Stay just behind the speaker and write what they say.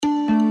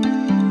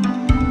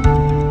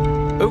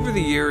Over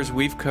the years,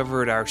 we've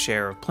covered our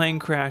share of plane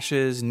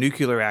crashes,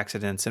 nuclear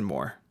accidents, and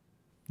more.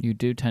 You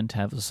do tend to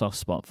have a soft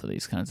spot for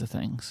these kinds of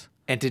things.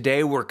 And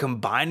today we're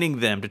combining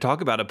them to talk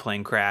about a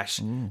plane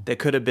crash that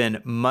could have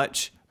been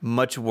much,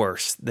 much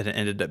worse than it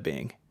ended up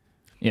being.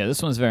 Yeah,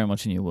 this one's very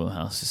much in your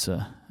wheelhouse. It's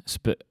a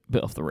bit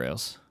off the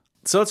rails.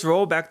 So let's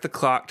roll back the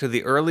clock to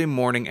the early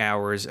morning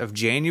hours of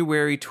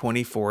January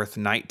 24th,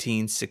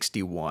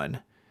 1961.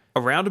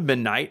 Around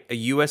midnight, a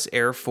U.S.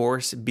 Air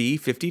Force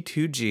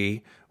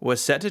B-52G was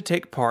set to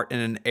take part in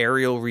an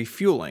aerial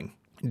refueling.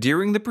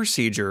 During the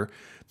procedure,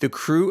 the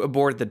crew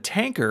aboard the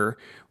tanker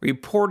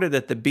reported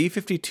that the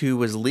B-52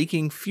 was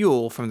leaking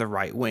fuel from the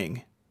right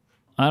wing.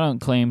 I don't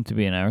claim to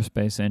be an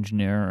aerospace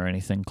engineer or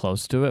anything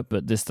close to it,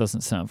 but this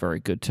doesn't sound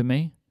very good to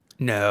me.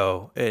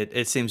 No,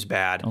 it seems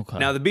bad. Okay.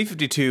 Now, the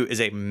B-52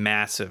 is a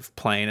massive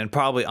plane and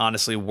probably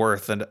honestly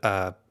worth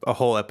a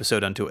whole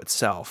episode unto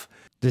itself.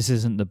 This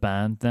isn't the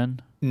band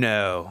then?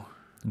 No.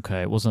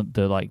 Okay, it wasn't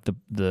the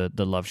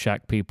Love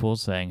Shack people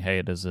saying,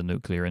 hey, there's a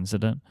nuclear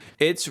incident?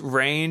 Its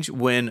range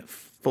when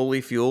fully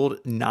fueled,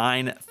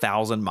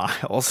 9,000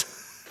 miles.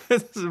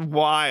 This is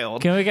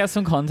wild. Can we get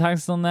some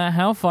context on that?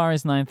 How far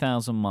is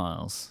 9,000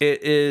 miles?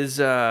 It is,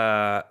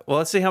 well,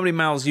 let's see how many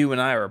miles you and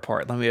I are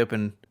apart. Let me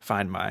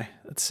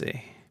let's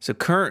see. So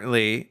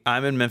currently,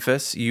 I'm in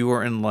Memphis. You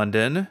are in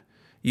London.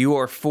 You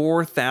are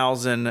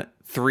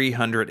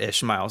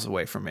 4,300-ish miles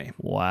away from me.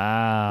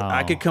 Wow.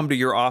 I could come to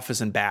your office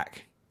and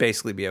back,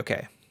 basically be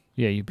okay.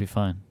 Yeah, you'd be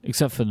fine.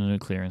 Except for the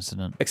nuclear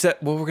incident.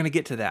 Except, well, we're going to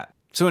get to that.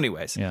 So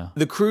anyways,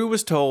 The crew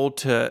was told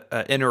to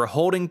enter a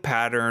holding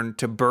pattern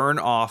to burn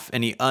off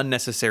any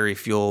unnecessary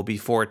fuel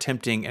before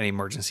attempting an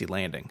emergency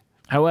landing.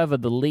 However,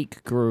 the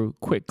leak grew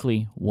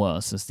quickly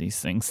worse, as these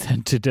things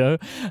tend to do,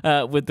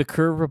 with the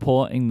crew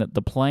reporting that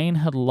the plane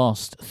had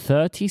lost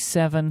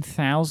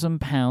 37,000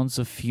 pounds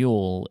of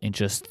fuel in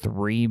just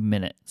 3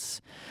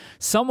 minutes.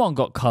 Someone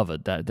got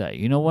covered that day.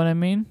 You know what I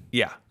mean?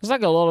 Yeah. It's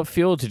like a lot of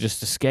fuel to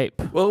just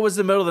escape. Well, it was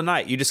the middle of the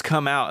night. You just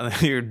come out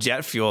and your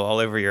jet fuel all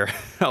over your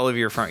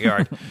front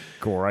yard.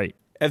 Great.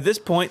 At this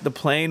point, the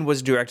plane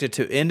was directed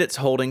to end its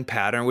holding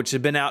pattern, which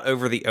had been out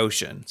over the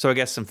ocean. So I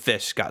guess some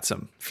fish got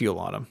some fuel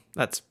on them.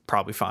 That's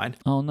probably fine.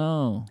 Oh,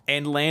 no.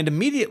 And land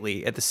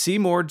immediately at the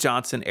Seymour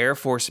Johnson Air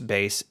Force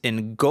Base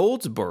in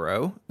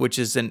Goldsboro, which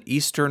is in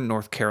eastern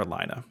North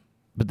Carolina.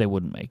 But they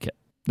wouldn't make it.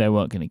 They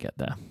weren't going to get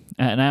there.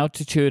 At an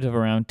altitude of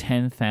around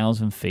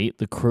 10,000 feet,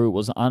 the crew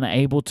was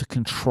unable to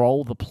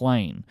control the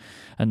plane,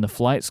 and the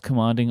flight's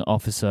commanding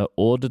officer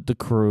ordered the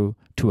crew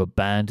to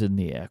abandon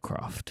the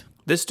aircraft.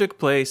 This took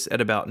place at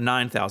about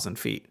 9,000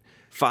 feet.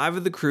 5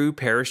 of the crew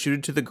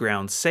parachuted to the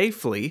ground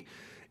safely,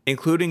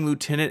 including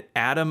Lieutenant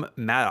Adam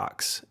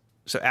Maddox.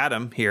 So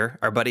Adam here,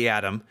 our buddy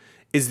Adam,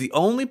 is the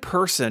only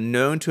person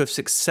known to have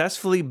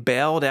successfully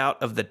bailed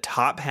out of the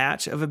top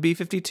hatch of a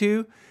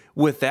B-52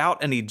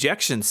 without an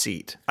ejection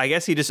seat. I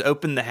guess he just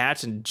opened the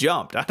hatch and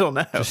jumped. I don't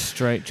know. Just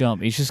straight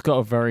jump. He's just got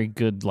a very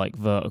good,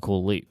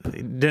 vertical leap.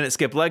 Didn't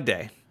skip leg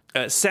day.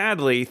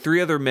 Sadly,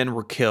 3 other men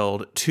were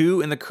killed,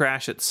 2 in the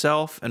crash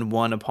itself and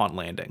 1 upon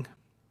landing.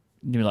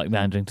 You mean like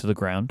landing to the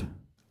ground?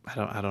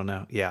 I don't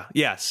know. Yeah.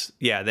 Yes.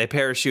 Yeah, they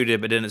parachuted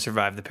but didn't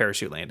survive the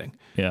parachute landing.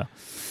 Yeah.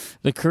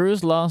 The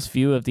crew's last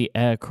view of the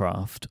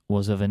aircraft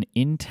was of an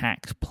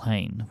intact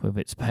plane with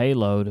its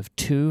payload of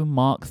 2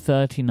 Mark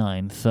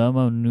 39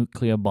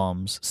 thermonuclear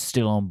bombs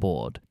still on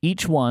board.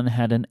 Each one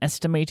had an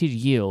estimated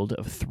yield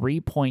of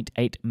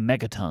 3.8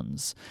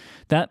 megatons.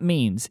 That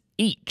means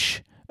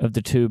each of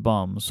the 2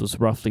 bombs was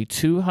roughly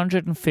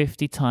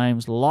 250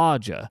 times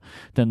larger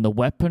than the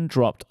weapon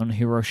dropped on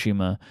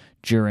Hiroshima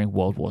during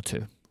World War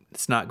II.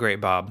 It's not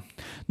great, Bob.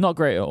 Not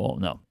great at all,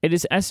 no. It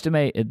is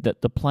estimated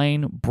that the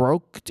plane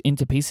broke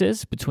into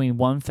pieces between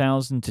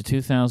 1,000 to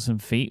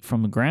 2,000 feet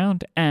from the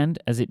ground, and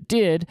as it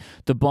did,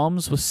 the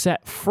bombs were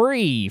set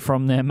free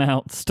from their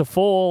mouths to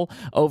fall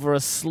over a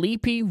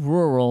sleepy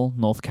rural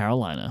North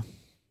Carolina.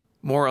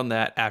 More on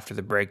that after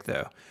the break,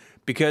 though,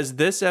 because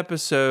this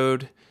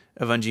episode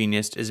of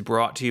Ungeniused is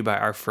brought to you by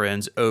our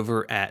friends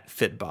over at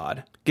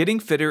Fitbod. Getting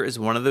fitter is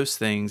one of those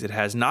things that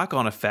has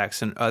knock-on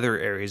effects in other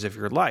areas of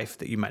your life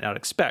that you might not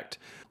expect,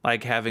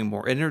 like having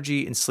more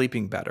energy and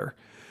sleeping better.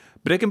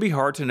 But it can be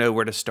hard to know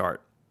where to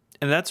start.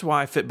 And that's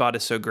why Fitbod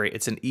is so great.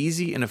 It's an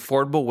easy and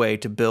affordable way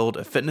to build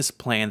a fitness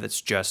plan that's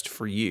just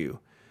for you.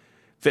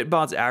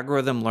 Fitbod's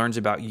algorithm learns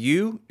about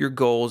you, your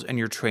goals, and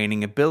your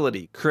training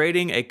ability,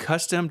 creating a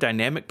custom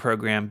dynamic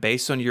program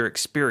based on your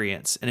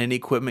experience and any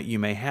equipment you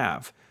may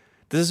have.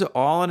 This is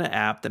all in an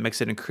app that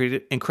makes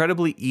it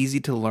incredibly easy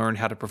to learn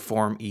how to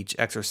perform each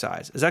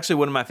exercise. It's actually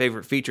one of my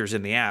favorite features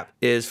in the app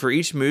is for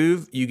each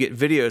move, you get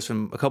videos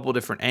from a couple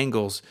different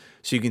angles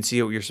so you can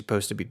see what you're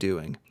supposed to be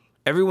doing.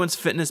 Everyone's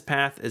fitness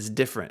path is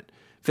different.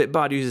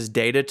 Fitbod uses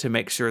data to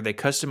make sure they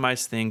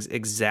customize things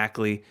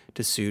exactly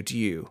to suit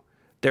you.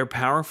 Their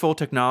powerful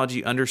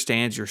technology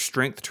understands your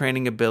strength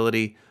training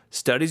ability,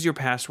 studies your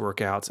past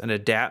workouts, and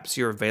adapts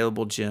your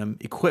available gym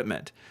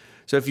equipment.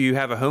 So if you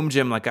have a home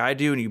gym like I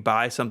do and you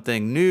buy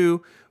something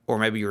new or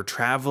maybe you're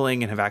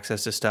traveling and have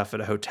access to stuff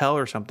at a hotel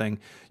or something,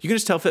 you can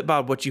just tell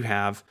Fitbod what you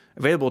have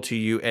available to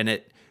you, and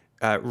it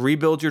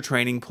rebuilds your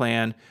training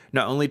plan,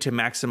 not only to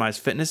maximize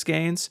fitness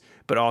gains,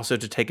 but also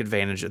to take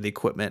advantage of the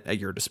equipment at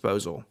your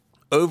disposal.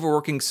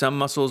 Overworking some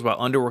muscles while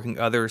underworking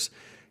others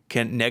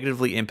can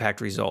negatively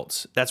impact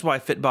results. That's why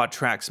Fitbod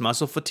tracks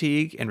muscle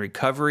fatigue and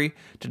recovery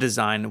to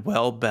design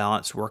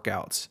well-balanced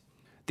workouts.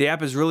 The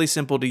app is really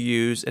simple to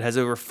use. It has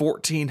over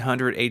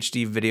 1,400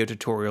 HD video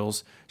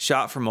tutorials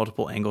shot from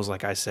multiple angles,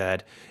 like I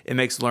said. It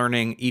makes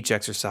learning each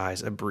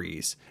exercise a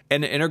breeze.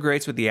 And it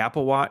integrates with the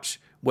Apple Watch,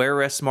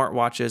 Wear OS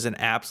smartwatches, and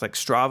apps like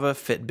Strava,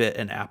 Fitbit,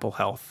 and Apple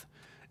Health.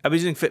 I've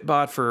been using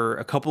Fitbod for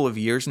a couple of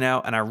years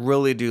now, and I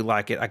really do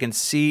like it. I can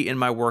see in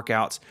my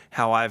workouts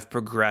how I've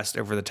progressed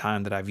over the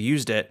time that I've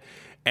used it.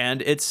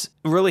 And it's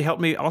really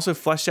helped me also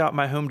flesh out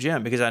my home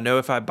gym, because I know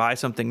if I buy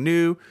something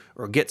new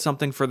or get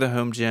something for the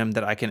home gym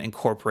that I can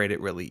incorporate it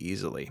really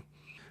easily.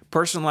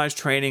 Personalized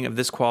training of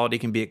this quality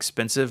can be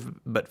expensive,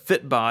 but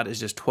Fitbod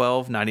is just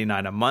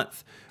 $12.99 a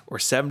month or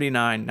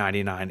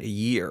 $79.99 a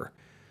year.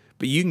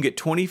 But you can get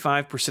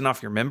 25%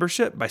 off your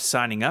membership by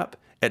signing up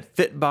at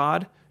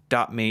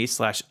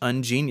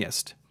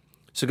fitbod.me/ungeniused.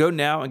 So go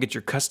now and get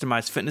your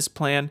customized fitness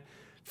plan,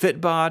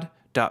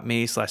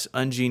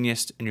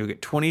 fitbod.me/ungeniused, and you'll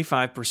get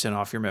 25%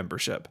 off your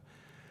membership.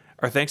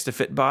 Our thanks to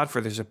Fitbod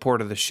for their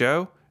support of the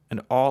show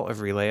and all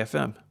of Relay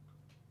FM.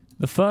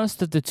 The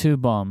first of the two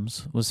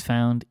bombs was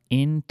found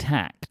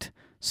intact,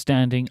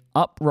 standing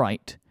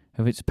upright,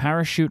 with its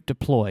parachute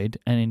deployed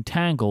and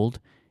entangled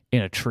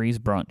in a tree's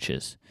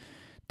branches.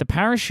 The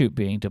parachute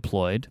being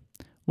deployed,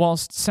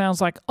 whilst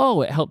sounds like,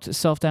 oh, it helped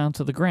itself down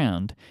to the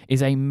ground,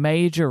 is a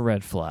major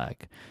red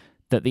flag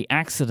that the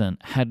accident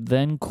had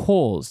then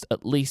caused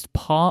at least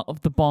part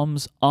of the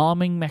bomb's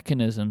arming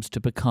mechanisms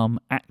to become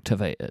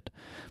activated.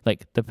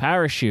 Like, the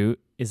parachute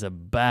is a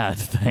bad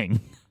thing.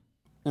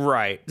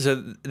 Right.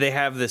 So they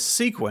have this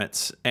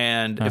sequence,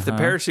 and if the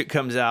parachute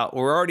comes out,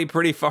 we're already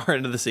pretty far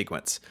into the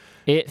sequence.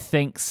 It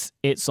thinks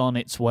it's on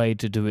its way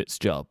to do its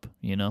job,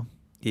 you know?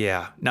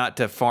 Yeah, not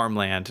to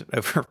farmland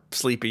over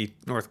sleepy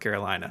North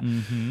Carolina.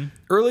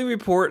 Early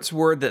reports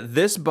were that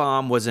this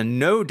bomb was in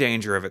no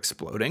danger of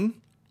exploding,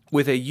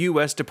 with a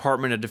U.S.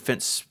 Department of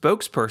Defense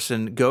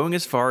spokesperson going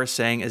as far as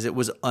saying as it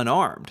was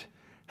unarmed.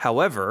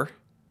 However,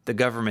 the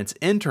government's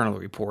internal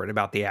report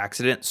about the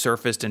accident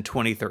surfaced in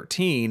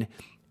 2013,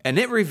 and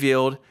it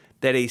revealed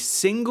that a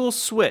single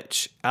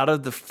switch out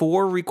of the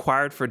 4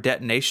 required for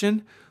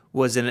detonation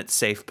was in its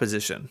safe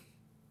position.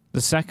 The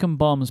second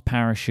bomb's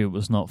parachute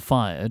was not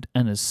fired,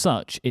 and as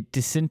such, it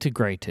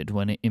disintegrated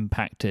when it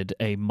impacted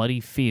a muddy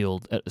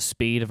field at a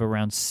speed of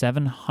around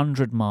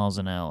 700 miles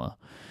an hour.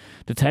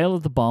 The tail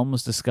of the bomb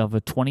was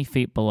discovered 20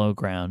 feet below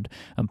ground,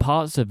 and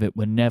parts of it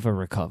were never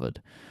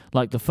recovered.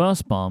 Like the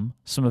first bomb,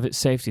 some of its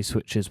safety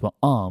switches were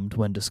armed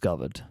when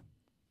discovered.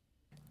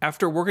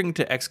 After working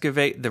to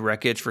excavate the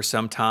wreckage for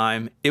some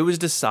time, it was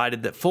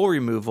decided that full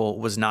removal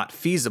was not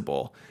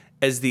feasible,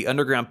 as the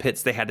underground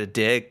pits they had to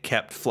dig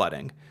kept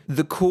flooding.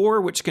 The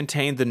core, which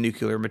contained the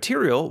nuclear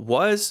material,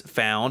 was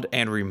found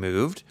and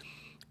removed,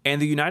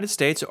 and the United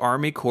States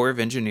Army Corps of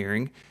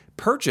Engineering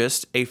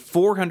purchased a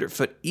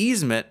 400-foot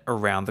easement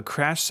around the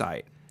crash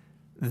site.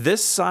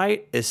 This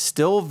site is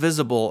still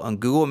visible on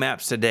Google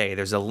Maps today.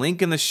 There's a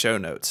link in the show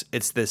notes.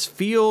 It's this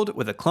field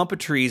with a clump of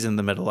trees in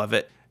the middle of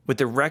it, with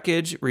the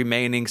wreckage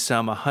remaining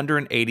some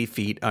 180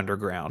 feet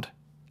underground.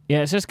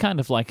 Yeah, it's just kind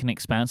of like an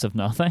expanse of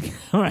nothing,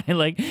 right?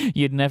 Like,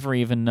 you'd never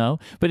even know.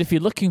 But if you're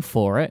looking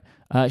for it,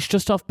 it's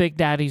just off Big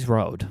Daddy's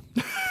Road.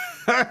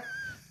 I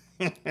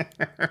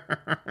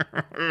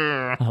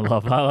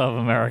love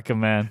America,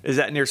 man. Is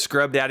that near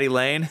Scrub Daddy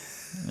Lane?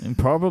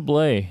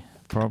 Probably.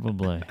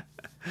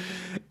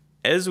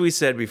 As we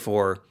said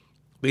before,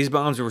 these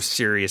bombs were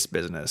serious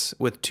business,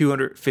 with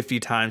 250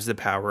 times the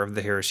power of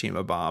the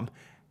Hiroshima bomb.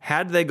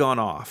 Had they gone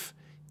off,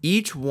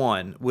 each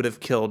one would have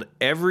killed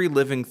every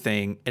living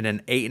thing in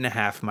an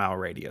 8.5-mile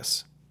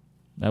radius.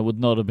 That would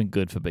not have been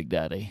good for Big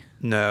Daddy.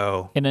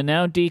 No. In a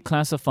now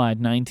declassified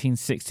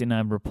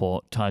 1969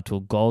 report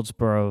titled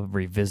Goldsboro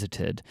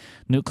Revisited,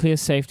 nuclear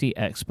safety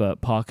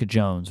expert Parker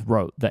Jones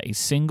wrote that a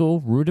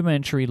single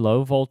rudimentary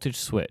low-voltage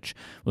switch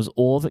was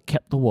all that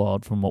kept the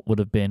world from what would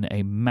have been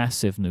a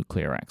massive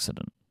nuclear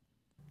accident.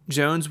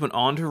 Jones went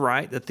on to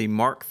write that the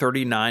Mark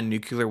 39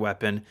 nuclear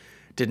weapon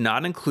did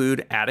not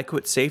include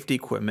adequate safety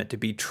equipment to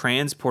be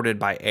transported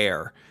by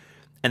air,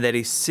 and that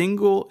a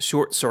single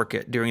short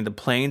circuit during the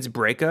plane's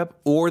breakup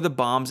or the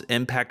bomb's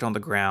impact on the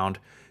ground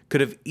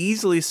could have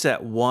easily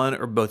set one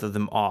or both of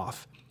them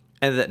off,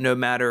 and that no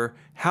matter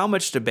how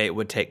much debate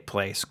would take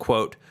place,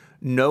 quote,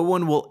 no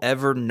one will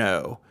ever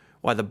know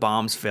why the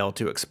bombs failed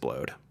to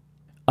explode.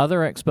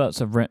 Other experts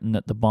have written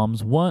that the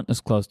bombs weren't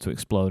as close to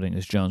exploding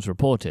as Jones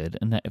reported,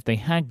 and that if they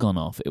had gone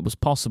off, it was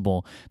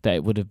possible that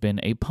it would have been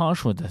a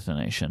partial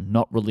detonation,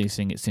 not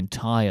releasing its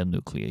entire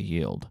nuclear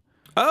yield.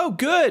 Oh,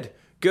 good.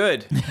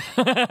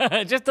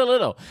 Just a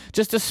little.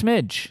 Just a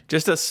smidge.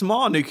 Just a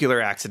small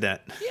nuclear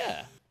accident.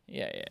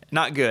 Yeah.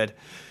 Not good.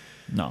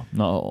 No,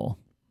 not at all.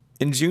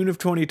 In June of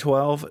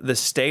 2012, the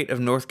state of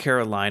North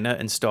Carolina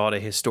installed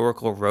a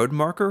historical road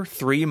marker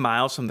 3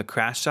 miles from the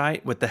crash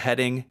site with the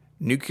heading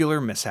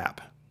Nuclear Mishap.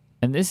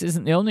 And this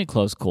isn't the only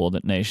close call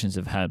that nations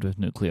have had with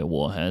nuclear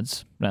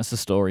warheads. That's a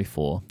story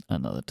for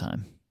another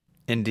time.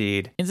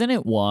 Indeed. Isn't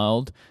it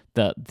wild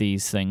that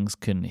these things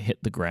can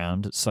hit the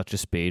ground at such a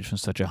speed from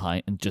such a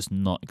height and just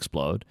not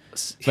explode?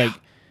 Yeah. Like,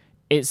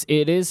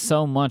 it is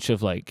so much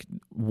of like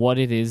what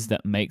it is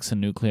that makes a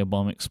nuclear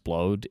bomb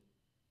explode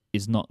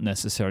is not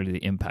necessarily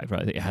the impact,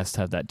 right? It has to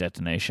have that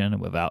detonation,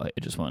 and without it,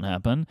 it just won't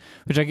happen,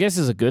 which I guess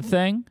is a good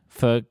thing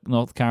for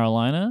North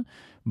Carolina,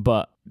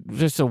 but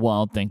just a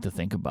wild thing to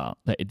think about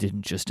that it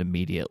didn't just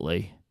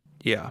immediately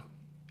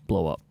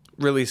blow up.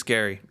 Really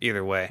scary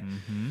either way.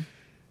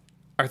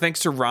 Our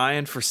thanks to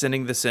Ryan for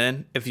sending this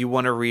in. If you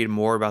want to read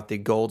more about the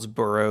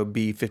Goldsboro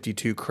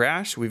B-52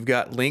 crash, we've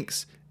got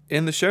links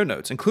in the show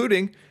notes,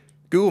 including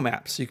Google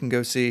Maps. You can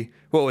go see,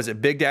 what was it,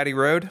 Big Daddy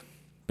Road?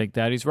 Big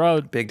Daddy's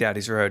Road. Big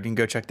Daddy's Road. You can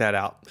go check that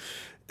out.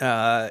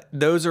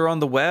 Those are on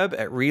the web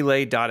at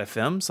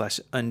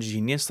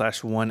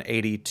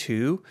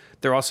relay.fm/ungenius/182.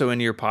 They're also in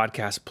your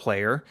podcast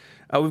player.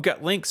 We've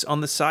got links on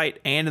the site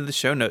and in the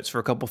show notes for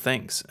a couple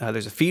things.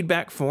 There's a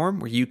feedback form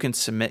where you can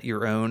submit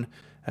your own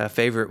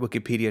favorite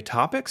Wikipedia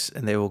topics,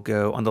 and they will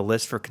go on the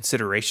list for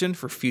consideration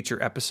for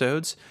future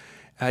episodes.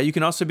 You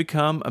can also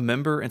become a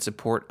member and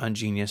support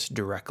Ungenius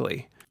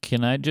directly.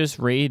 Can I just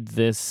read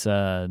this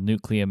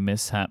nuclear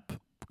mishap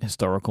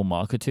historical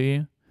marker to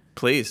you?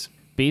 Please.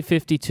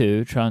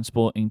 B-52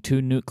 transporting 2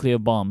 nuclear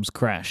bombs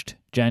crashed,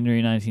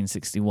 January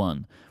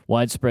 1961.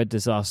 Widespread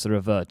disaster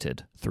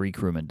averted. 3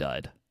 crewmen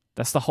died.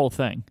 That's the whole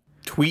thing.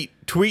 Tweet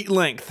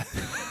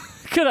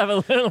length. Could have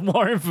a little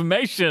more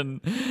information,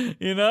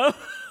 you know?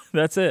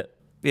 That's it.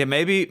 Yeah,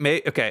 maybe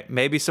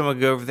someone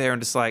could go over there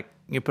and just like,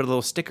 put a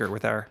little sticker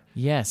with our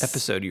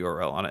episode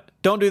URL on it.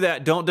 Don't do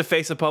that. Don't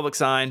deface a public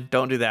sign.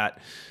 Don't do that.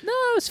 No,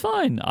 it's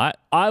fine.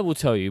 I will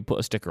tell you, put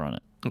a sticker on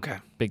it. Okay.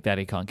 Big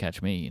Daddy can't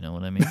catch me, you know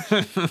what I mean?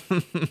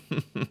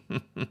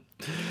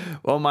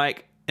 Well,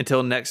 Mike,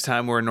 until next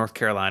time we're in North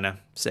Carolina,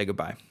 say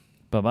goodbye.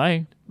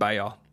 Bye-bye. Bye, y'all.